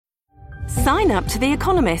Sign up to The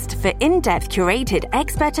Economist for in-depth curated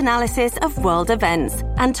expert analysis of world events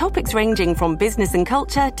and topics ranging from business and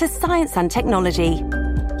culture to science and technology.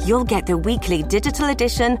 You'll get the weekly digital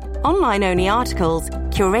edition, online-only articles,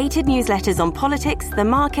 curated newsletters on politics, the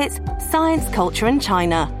markets, science, culture and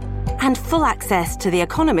China, and full access to The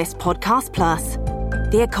Economist Podcast Plus.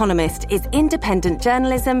 The Economist is independent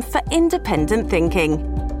journalism for independent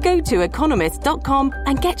thinking. Go to economist.com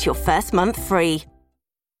and get your first month free.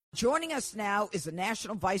 Joining us now is the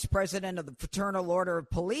National Vice President of the Fraternal Order of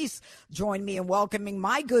Police. Join me in welcoming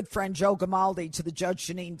my good friend Joe Gamaldi to the Judge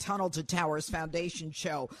Jeanine Tunnel to Towers Foundation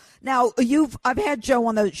show. Now, I've had Joe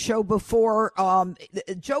on the show before.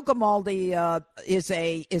 Joe Gamaldi is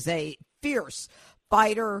a fierce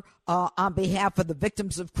fighter on behalf of the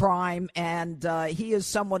victims of crime, and he is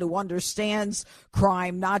someone who understands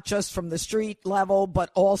crime not just from the street level but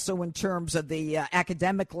also in terms of the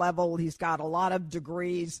academic level. He's got a lot of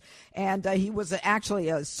degrees, and he was actually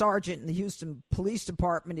a sergeant in the Houston Police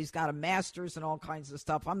Department. He's got a master's and all kinds of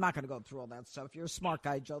stuff. I'm not going to go through all that stuff. You're a smart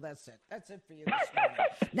guy, Joe. That's it for you this morning.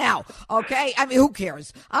 Now, okay, I mean, who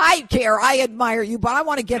cares? I care. I admire you, but I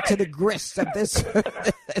want to get to the grist of this.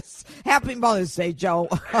 Happy Mother's Day, Joe.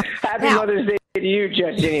 Happy Mother's Day to you,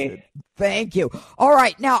 Judge Jeanine. Thank you. All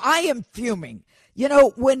right. Now, I am fuming. You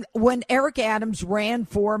know, when Eric Adams ran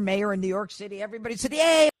for mayor in New York City, everybody said,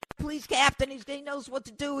 "Hey, police captain, he knows what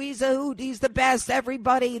to do. He's a hoot. He's the best.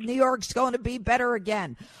 Everybody in New York's going to be better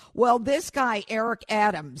again." Well, this guy, Eric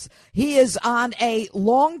Adams, he is on a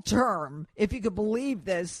long-term, if you could believe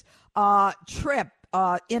this, trip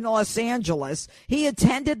in Los Angeles. He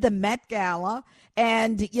attended the Met Gala.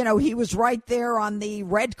 And, you know, he was right there on the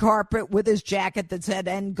red carpet with his jacket that said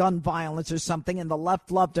 "End Gun Violence" or something, and the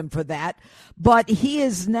left loved him for that. But he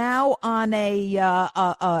is now on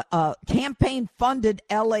a campaign-funded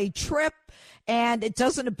L.A. trip, and it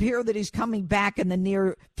doesn't appear that he's coming back in the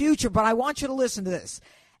near future. But I want you to listen to this.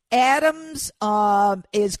 Adams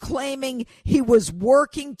is claiming he was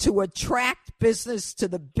working to attract business to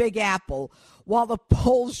the Big Apple, while the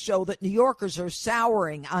polls show that New Yorkers are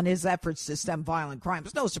souring on his efforts to stem violent crime.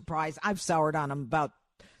 It's no surprise. I've soured on him about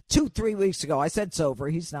 2-3 weeks ago. I said it's over.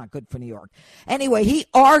 He's not good for New York. Anyway, he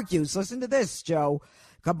argues, listen to this, Joe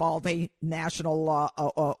Gamaldi, National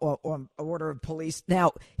Order of Police.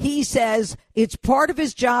 Now, he says it's part of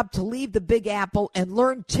his job to leave the Big Apple and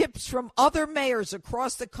learn tips from other mayors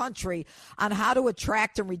across the country on how to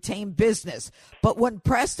attract and retain business. But when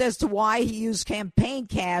pressed as to why he used campaign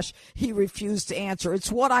cash, he refused to answer.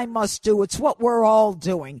 It's what I must do. It's what we're all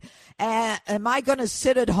doing. Am I going to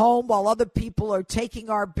sit at home while other people are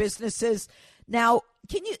taking our businesses? Now,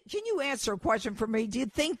 can you answer a question for me? Do you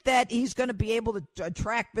think that he's going to be able to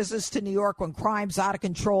attract business to New York when crime's out of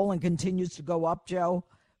control and continues to go up, Joe?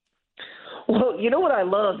 Well, you know what I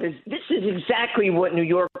love is this is exactly what New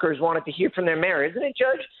Yorkers wanted to hear from their mayor, isn't it,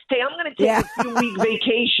 Judge? Hey, I'm going to take a few-week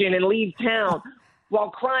vacation and leave town while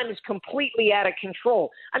crime is completely out of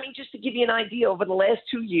control. I mean, just to give you an idea, over the last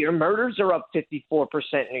 2 years, murders are up 54%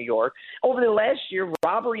 in New York. Over the last year,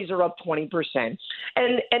 robberies are up 20%.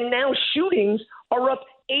 And now shootings are up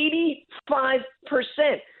 85%.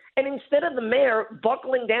 And instead of the mayor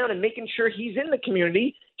buckling down and making sure he's in the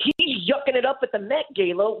community, he's yucking it up at the Met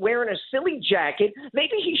Gala wearing a silly jacket.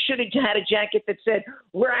 Maybe he should have had a jacket that said,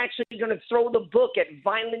 "We're actually going to throw the book at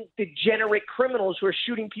violent, degenerate criminals who are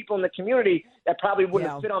shooting people in the community." That probably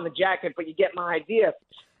wouldn't have fit on the jacket, but you get my idea.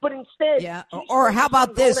 But instead... Or how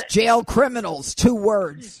about this? Jail criminals, 2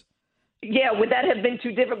 words. Yeah, would that have been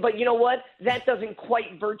too different? But you know what? That doesn't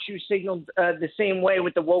quite virtue signal the same way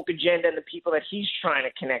with the woke agenda and the people that he's trying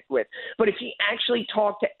to connect with. But if he actually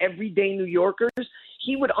talked to everyday New Yorkers,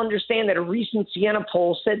 he would understand that a recent Siena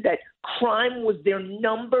poll said that crime was their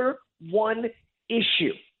number one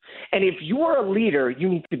issue. And if you are a leader, you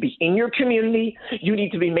need to be in your community. You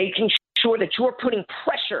need to be making sure that you're putting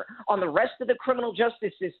pressure on the rest of the criminal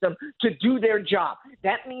justice system to do their job.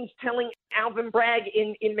 That means telling Alvin Bragg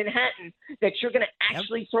in Manhattan that you're going to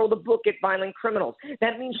actually throw the book at violent criminals.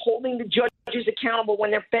 That means holding the judges accountable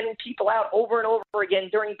when they're bending people out over and over again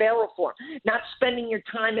during bail reform. Not spending your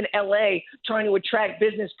time in L.A. trying to attract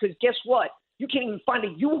business, because guess what? You can't even find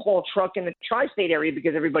a U-Haul truck in the tri-state area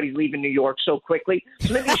because everybody's leaving New York so quickly.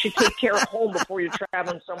 So maybe you should take care of home before you're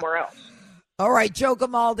traveling somewhere else. All right, Joe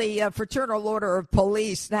Gamaldi, Fraternal Order of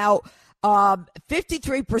Police. Now,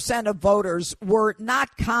 53% of voters were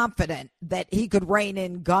not confident that he could rein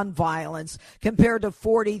in gun violence, compared to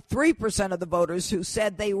 43% of the voters who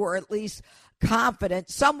said they were at least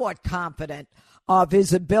confident, somewhat confident, of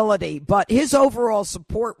his ability, but his overall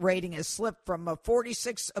support rating has slipped from a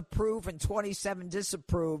 46 approve and 27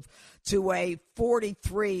 disapprove to a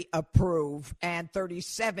 43 approve and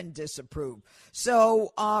 37 disapprove.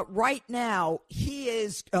 So right now he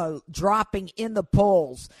is dropping in the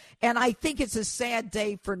polls, and I think it's a sad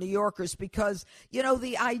day for New Yorkers because, you know,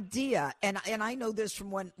 the idea, and I know this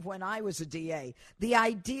from when I was a DA, the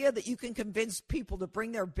idea that you can convince people to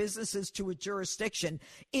bring their businesses to a jurisdiction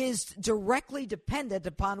is directly dependent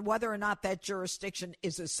upon whether or not that jurisdiction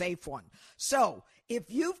is a safe one. So if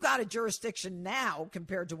you've got a jurisdiction now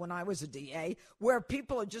compared to when I was a DA where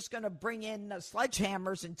people are just going to bring in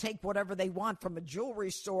sledgehammers and take whatever they want from a jewelry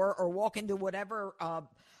store or walk into whatever,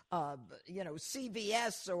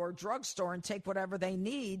 CVS or drugstore and take whatever they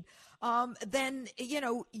need, then,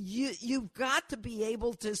 you've got to be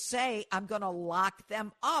able to say, I'm going to lock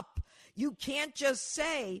them up. You can't just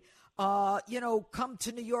say, come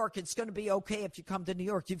to New York. It's going to be okay if you come to New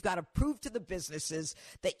York. You've got to prove to the businesses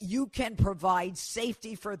that you can provide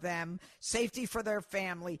safety for them, safety for their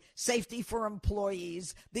family, safety for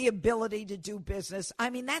employees, the ability to do business. I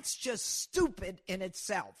mean, that's just stupid in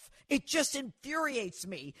itself. It just infuriates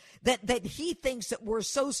me that he thinks that we're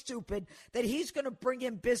so stupid that he's going to bring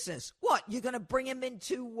in business. What? You're going to bring him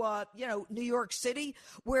into, New York City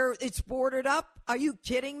where it's boarded up? Are you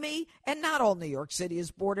kidding me? And not all New York City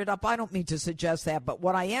is boarded up. I don't mean to suggest that, but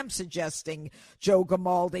what I am suggesting, Joe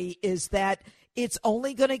Gamaldi, is that it's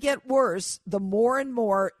only going to get worse the more and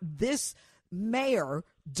more this mayor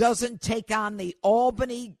doesn't take on the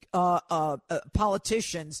Albany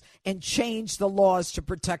politicians and change the laws to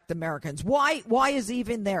protect Americans. Why is he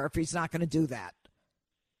even there if he's not going to do that?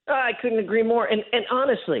 I couldn't agree more. And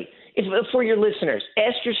honestly, for your listeners,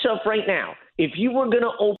 ask yourself right now, if you were going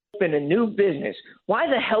to open a new business, why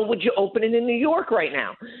the hell would you open it in New York right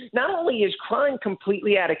now? Not only is crime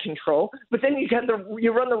completely out of control, but then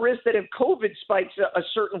you run the risk that if COVID spikes a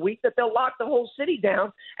certain week, that they'll lock the whole city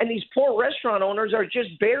down, and these poor restaurant owners are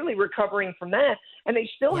just barely recovering from that, and they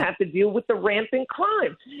still have to deal with the rampant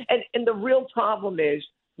crime. And the real problem is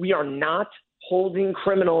we are not holding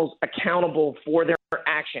criminals accountable for their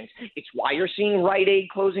actions. It's why you're seeing Rite Aid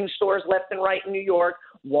closing stores left and right in New York.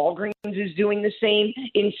 Walgreens is doing the same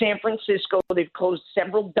in San Francisco. They've closed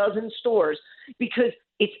several dozen stores because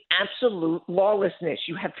it's absolute lawlessness.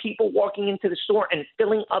 You have people walking into the store and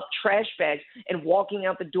filling up trash bags and walking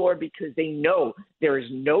out the door because they know there is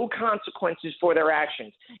no consequences for their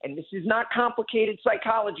actions. And this is not complicated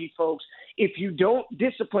psychology, folks. If you don't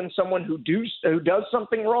discipline someone who does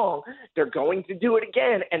something wrong, they're going to do it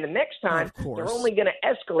again. And the next time, they're only going to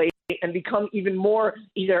escalate and become even more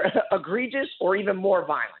either egregious or even more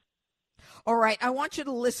violent. All right. I want you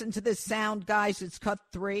to listen to this sound, guys. It's cut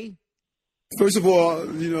 3. First of all,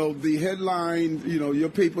 the headline, your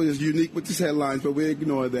paper is unique with this headline, but we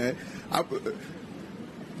ignore that.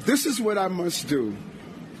 This is what I must do.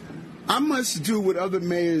 I must do what other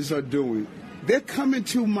mayors are doing. They're coming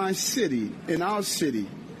to my city, in our city,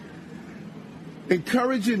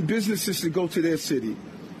 encouraging businesses to go to their city.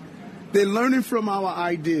 They're learning from our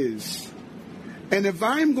ideas. And if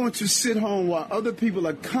I'm going to sit home while other people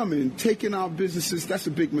are coming, taking our businesses, that's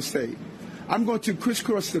a big mistake. I'm going to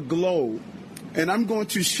crisscross the globe, and I'm going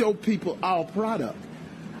to show people our product.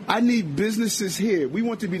 I need businesses here. We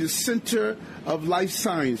want to be the center of life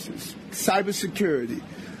sciences, cybersecurity,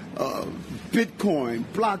 Bitcoin,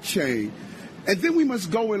 blockchain. And then we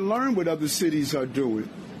must go and learn what other cities are doing.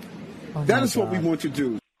 That is what we want to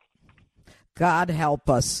do. God help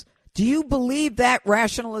us. Do you believe that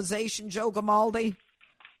rationalization, Joe Gamaldi?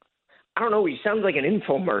 I don't know. He sounds like an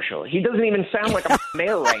infomercial. He doesn't even sound like a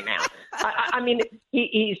mayor right now. I mean,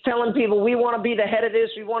 he's telling people, we want to be the head of this,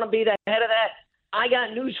 we want to be the head of that. I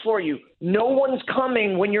got news for you. No one's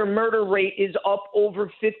coming when your murder rate is up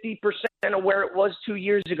over 50% of where it was 2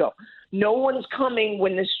 years ago. No one's coming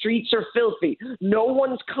when the streets are filthy. No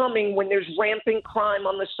one's coming when there's rampant crime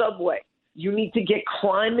on the subway. You need to get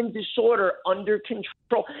crime and disorder under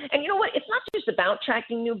control. And you know what? It's not just about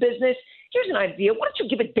attracting new business. Here's an idea. Why don't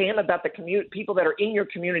you give a damn about the people that are in your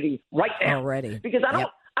community right now? Already. Because I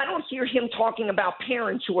don't hear him talking about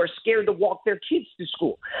parents who are scared to walk their kids to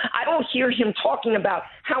school. I don't hear him talking about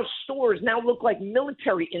how stores now look like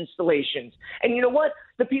military installations. And you know what?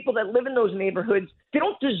 The people that live in those neighborhoods, they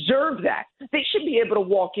don't deserve that. They should be able to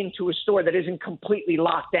walk into a store that isn't completely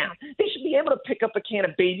locked down. They should be able to pick up a can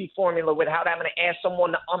of baby formula without having to ask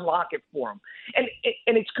someone to unlock it for them. And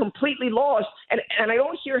it's completely lost. And I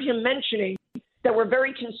don't hear him mentioning that we're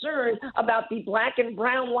very concerned about the black and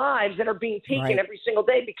brown lives that are being taken every single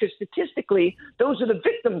day, because statistically, those are the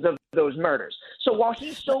victims of those murders. So while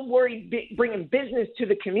he's so worried bringing business to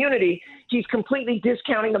the community, he's completely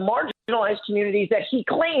discounting the marginalized communities that he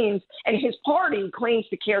claims and his party claims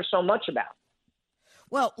to care so much about.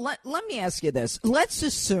 Well, let me ask you this. Let's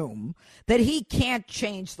assume that he can't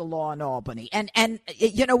change the law in Albany. And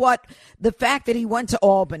you know what? The fact that he went to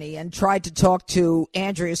Albany and tried to talk to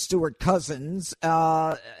Andrea Stewart Cousins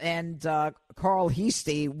and Carl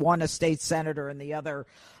Heastie, one a state senator and the other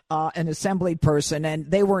an assembly person,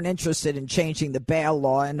 and they weren't interested in changing the bail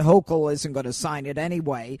law, and Hochul isn't going to sign it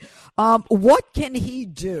anyway. What can he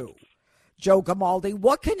do? Joe Gamaldi,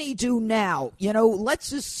 what can he do now? You know,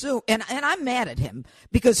 let's assume, and I'm mad at him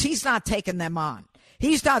because he's not taking them on.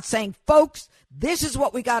 He's not saying, folks, this is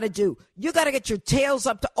what we got to do. You got to get your tails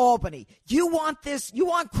up to Albany. You want this? You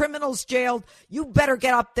want criminals jailed? You better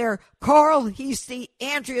get up there. Carl Heastie,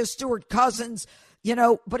 Andrea Stewart Cousins, you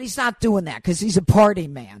know, but he's not doing that because he's a party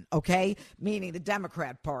man, okay? Meaning the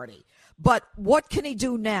Democrat Party. But what can he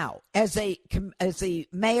do now as a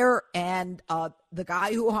mayor and the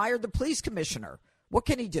guy who hired the police commissioner? What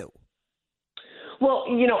can he do? Well,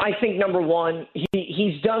 you know, I think, number one,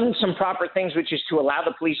 he's done some proper things, which is to allow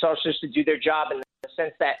the police officers to do their job in the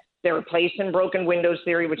sense that they're replacing broken windows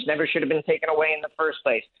theory, which never should have been taken away in the first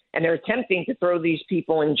place. And they're attempting to throw these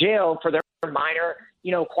people in jail for their minor,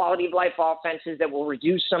 you know, quality of life offenses that will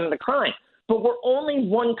reduce some of the crime. But we're only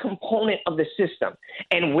one component of the system.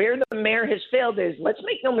 And where the mayor has failed is, let's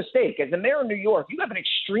make no mistake, as the mayor of New York, you have an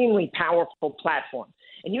extremely powerful platform.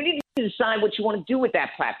 And you need to decide what you want to do with that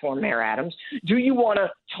platform, Mayor Adams. Do you want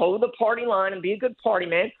to toe the party line and be a good party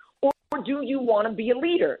man? Or do you want to be a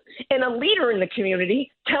leader? And a leader in the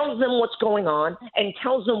community tells them what's going on and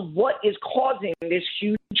tells them what is causing this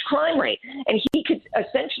huge crime rate. And he could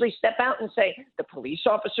essentially step out and say, the police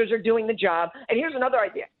officers are doing the job. And here's another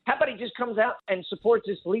idea. How about he just comes out and supports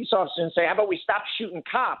his police officer and say, how about we stop shooting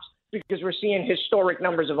cops because we're seeing historic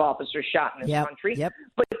numbers of officers shot in this country.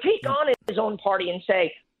 But take on his own party and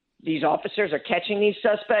say, these officers are catching these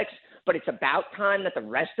suspects, but it's about time that the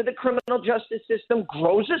rest of the criminal justice system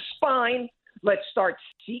grows a spine. Let's start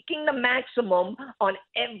seeking the maximum on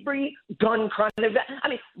every gun crime event. I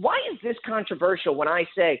mean, why is this controversial when I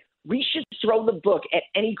say we should throw the book at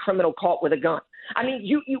any criminal caught with a gun? I mean,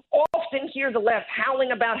 you often hear the left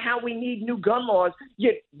howling about how we need new gun laws,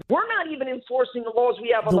 yet we're not even enforcing the laws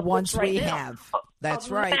we have on the ones books right we now. have. That's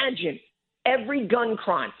right. Imagine every gun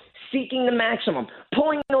crime, seeking the maximum,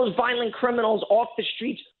 pulling those violent criminals off the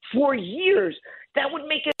streets for years. That would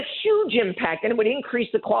make a huge impact, and it would increase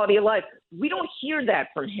the quality of life. We don't hear that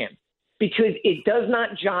from him because it does not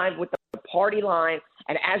jive with the party line,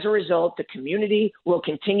 and as a result, the community will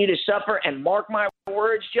continue to suffer. And mark my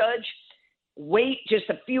words, Judge, wait just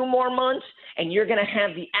a few more months, and you're going to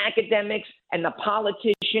have the academics and the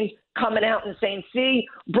politicians coming out and saying, see,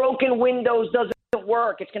 broken windows doesn't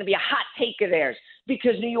work. It's going to be a hot take of theirs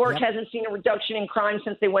because New York hasn't seen a reduction in crime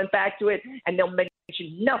since they went back to it, and they'll mention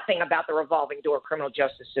nothing about the revolving door criminal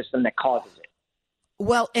justice system that causes it.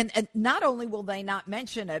 Well, and not only will they not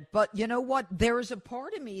mention it, but you know what? There is a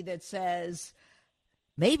part of me that says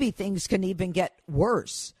maybe things can even get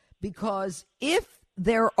worse, because if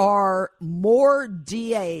there are more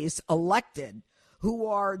DAs elected who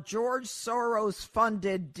are George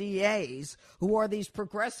Soros-funded DAs, who are these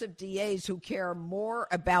progressive DAs who care more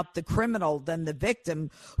about the criminal than the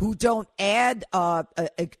victim, who don't add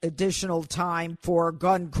additional time for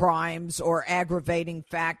gun crimes or aggravating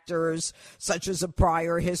factors such as a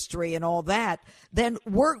prior history and all that, then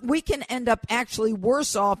we can end up actually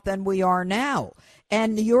worse off than we are now.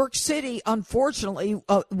 And New York City, unfortunately,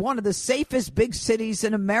 one of the safest big cities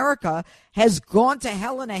in America, has gone to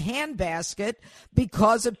hell in a handbasket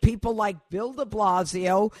because of people like Bill de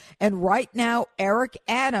Blasio. And right now, Eric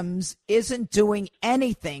Adams isn't doing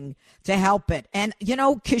anything to help it. And, you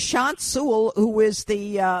know, Kishant Sewell, who is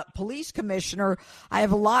the police commissioner, I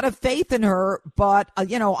have a lot of faith in her, but,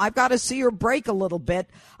 you know, I've got to see her break a little bit.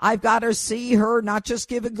 I've got to see her not just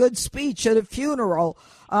give a good speech at a funeral,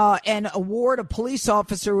 and award a police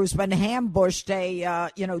officer who's been ambushed a,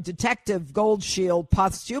 Detective Gold Shield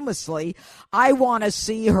posthumously. I want to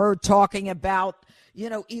see her talking about,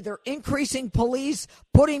 either increasing police,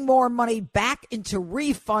 putting more money back into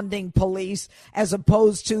refunding police, as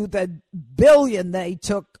opposed to the billion they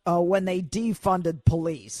took when they defunded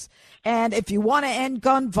police. And if you want to end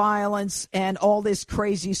gun violence and all this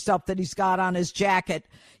crazy stuff that he's got on his jacket,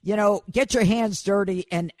 get your hands dirty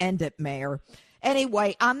and end it, Mayor.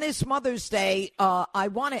 Anyway, on this Mother's Day, I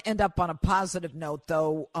want to end up on a positive note,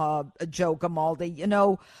 though, Joe Gamaldi. You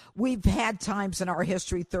know, we've had times in our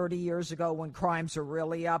history 30 years ago when crimes are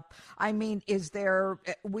really up. I mean,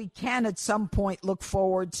 we can at some point look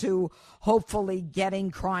forward to hopefully getting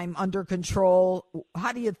crime under control.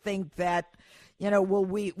 How do you think that, will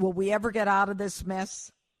we ever get out of this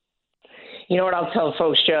mess? You know what I'll tell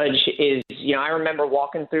folks, Judge, is, I remember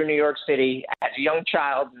walking through New York City as a young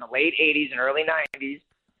child in the late 80s and early 90s,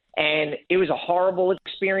 and it was a horrible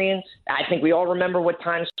experience. I think we all remember what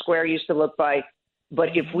Times Square used to look like. But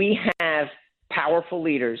if we have powerful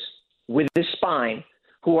leaders with a spine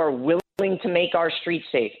who are willing to make our streets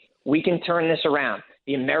safe, we can turn this around.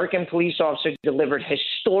 The American police officer delivered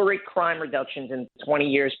historic crime reductions in 20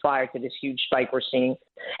 years prior to this huge spike we're seeing,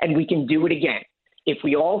 and we can do it again if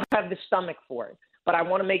we all have the stomach for it. But I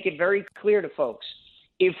want to make it very clear to folks,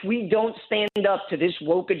 if we don't stand up to this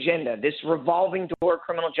woke agenda, this revolving door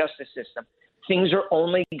criminal justice system, things are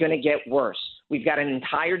only going to get worse. We've got an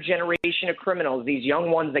entire generation of criminals, these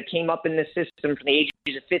young ones that came up in this system from the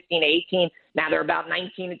ages of 15 to 18. Now they're about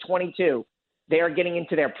 19 to 22. They are getting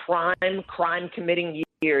into their prime crime-committing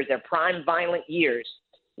years, their prime violent years.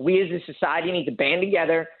 We as a society need to band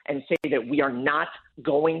together and say that we are not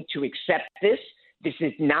going to accept this. This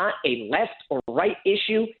is not a left or right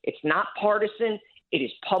issue. It's not partisan. It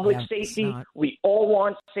is public safety. We all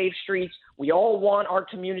want safe streets. We all want our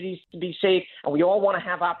communities to be safe, and we all want to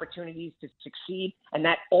have opportunities to succeed. And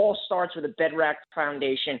that all starts with a bedrock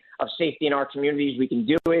foundation of safety in our communities. We can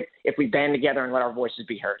do it if we band together and let our voices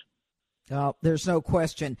be heard. Oh, there's no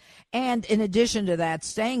question. And in addition to that,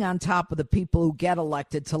 staying on top of the people who get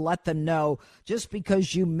elected to let them know just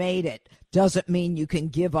because you made it doesn't mean you can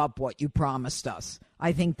give up what you promised us.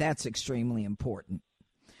 I think that's extremely important.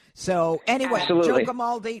 So anyway, Absolutely. Joe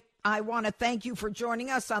Gamaldi, I want to thank you for joining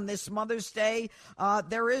us on this Mother's Day.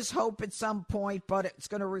 There is hope at some point, but it's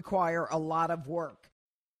going to require a lot of work.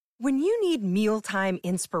 When you need mealtime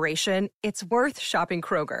inspiration, it's worth shopping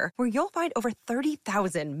Kroger, where you'll find over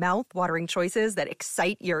 30,000 mouth-watering choices that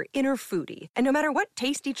excite your inner foodie. And no matter what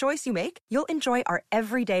tasty choice you make, you'll enjoy our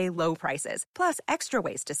everyday low prices, plus extra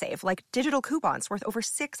ways to save, like digital coupons worth over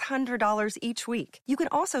 $600 each week. You can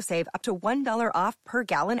also save up to $1 off per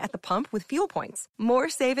gallon at the pump with fuel points. More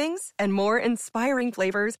savings and more inspiring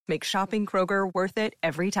flavors make shopping Kroger worth it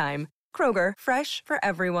every time. Kroger, fresh for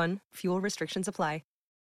everyone. Fuel restrictions apply.